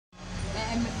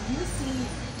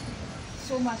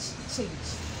so much change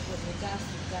with regards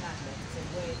to Ghana athletics and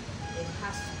where it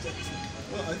has to get to?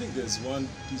 Well, I think there's one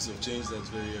piece of change that's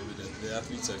very evident. The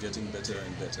athletes are getting better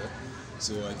and better.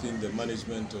 So I think the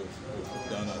management of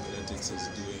Ghana athletics is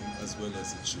doing as well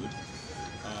as it should.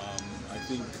 I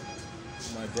think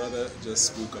my brother just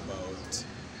spoke about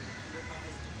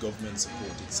government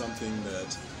support. It's something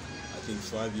that I think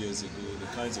 5 years ago, the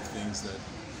kinds of things that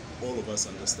all of us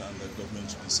understand that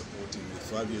government should be supporting with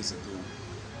 5 years ago,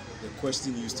 the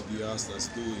question used to be asked as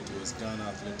though it was Ghana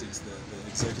Athletics, the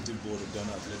executive board of Ghana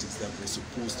Athletics, that was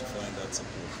supposed to find that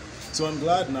support. So I'm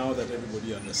glad now that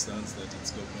everybody understands that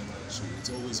it's government issue. It's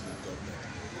always been government.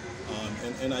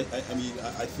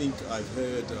 I think I've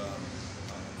heard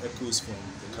echoes from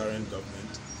the current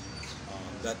government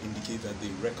that indicate that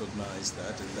they recognize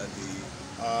that and that they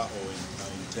are or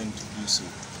intend to do so.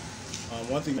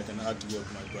 One thing I can add to what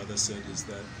my brother said is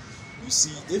that, you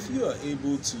see, if you are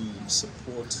able to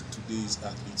support today's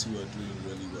athletes who are doing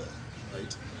really well,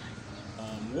 right?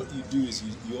 What you do is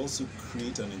you also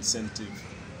create an incentive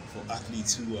for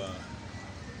athletes who are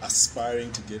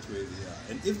aspiring to get where they are.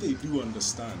 And if they do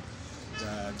understand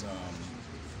that,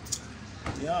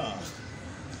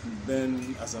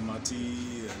 Ben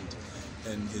Azamati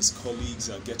and his colleagues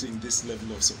are getting this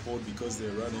level of support because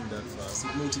they're running that fast,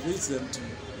 it motivates them to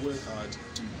work hard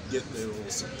to get there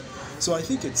also. So I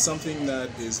think it's something that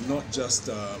is not just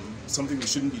something we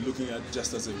shouldn't be looking at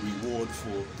just as a reward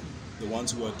for the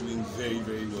ones who are doing very,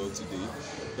 very well today,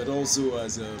 but also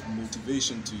as a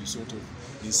motivation to sort of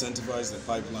incentivize the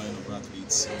pipeline of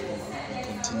athletes who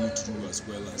continue to do as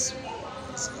well as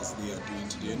they are doing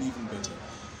today, and even better.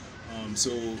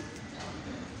 So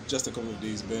just a couple of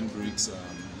days, Ben breaks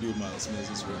Leo Miles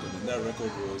Mills' record, and that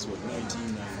record was what,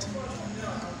 1990?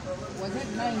 Was it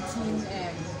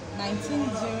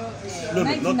 1990? No,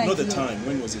 not the time.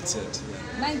 When was it set?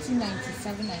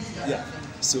 1997, 98. Yeah.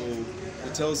 So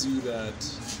it tells you that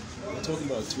we're talking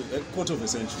about a quarter of a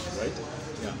century, right?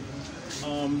 Yeah.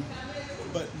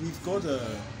 But we've got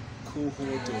a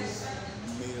cohort of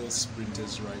male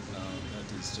sprinters right now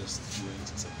that is just doing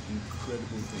some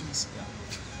incredible things. Yeah.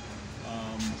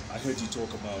 I heard you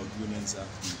talk about women's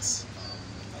athletes.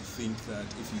 I think that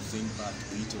if you think back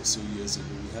 8 or so years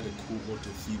ago, we had a cohort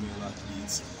of female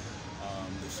athletes,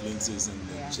 the Flinces and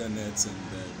the Janets and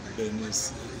the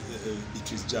Benis,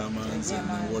 Beatrice Germans and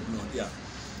whatnot. Yeah.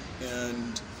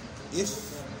 And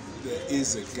if there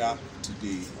is a gap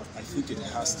today, I think it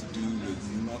has to do with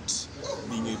not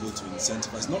being able to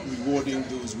incentivize, not rewarding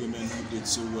those women who did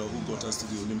so well, who got us to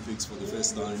the Olympics for the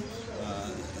first time,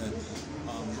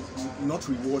 not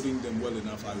rewarding them well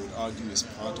enough, I would argue, is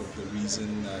part of the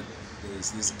reason that there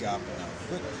is this gap now.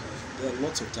 But there are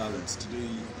lots of talents. Today,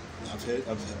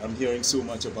 I'm hearing so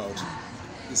much about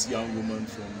this young woman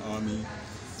from Army.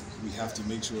 We have to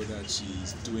make sure that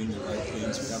she's doing the right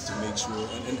things. We have to make sure,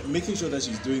 and making sure that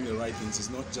she's doing the right things is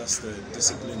not just a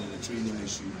discipline and a training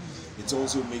issue. It's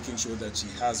also making sure that she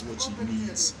has what she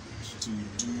needs to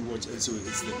do what, so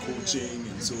it's the coaching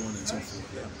and so on and so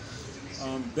forth. Yeah.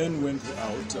 Ben went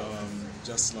out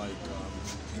just like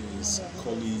his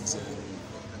colleagues, and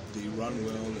they run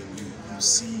well, and you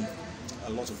see a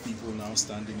lot of people now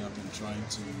standing up and trying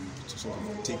to sort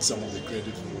of take some of the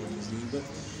credit for what he's doing. But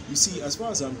you see, as far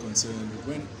as I'm concerned,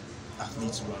 when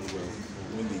athletes run well,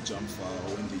 or when they jump far,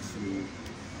 or when they throw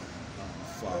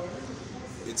far,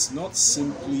 it's not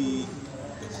simply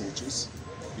the coaches,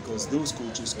 because those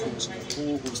coaches coach a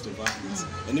whole host of athletes.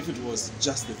 And if it was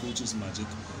just the coach's magic,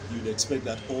 you'd expect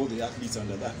that all the athletes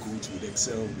under that coach would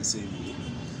excel the same way.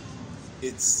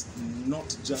 It's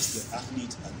not just the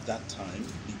athlete at that time,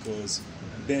 because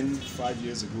Ben, 5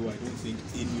 years ago, I don't think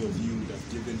any of you would have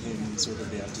given him sort of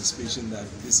the anticipation that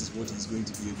this is what he's going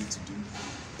to be able to do.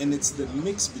 And it's the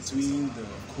mix between the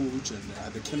coach and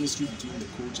the chemistry between the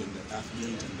coach and the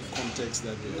athlete and the context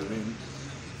that they are in.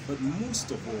 But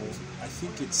most of all, I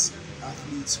think it's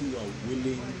athletes who are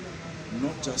willing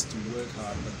not just to work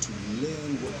hard, but to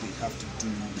learn what they have to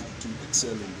do to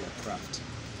excel in their craft.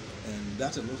 And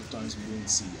that a lot of times we don't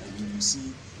see. I mean, you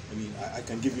see, I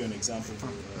can give you an example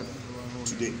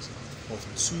today of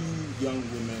 2 young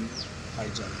women high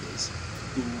jumpers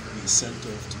who we sent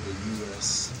off to the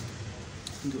US, I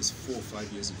think it was 4 or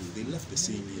 5 years ago. They left the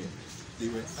same year. They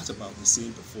were at about the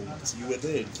same performance. You were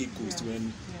there at Cape Coast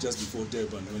when, just before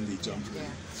Durban, when they jumped.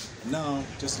 Now,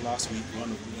 just last week,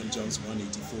 one of them jumps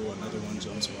 184, another one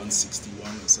jumps 161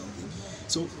 or something.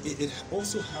 So it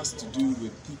also has to do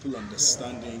with people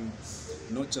understanding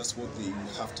not just what they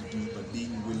have to do, but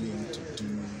being willing to do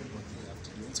what they have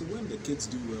to do. And so when the kids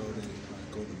do well, then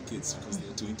call them kids because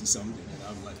they're 20 something and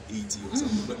I'm like 80 or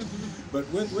something. But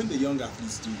when the young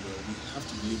athletes do well, we have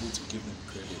to be able to give them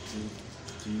credit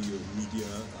through your media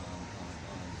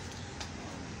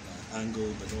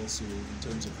angle, but also in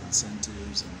terms of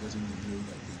incentives and letting them know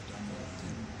that they've done well.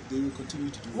 They will continue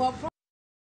to do well.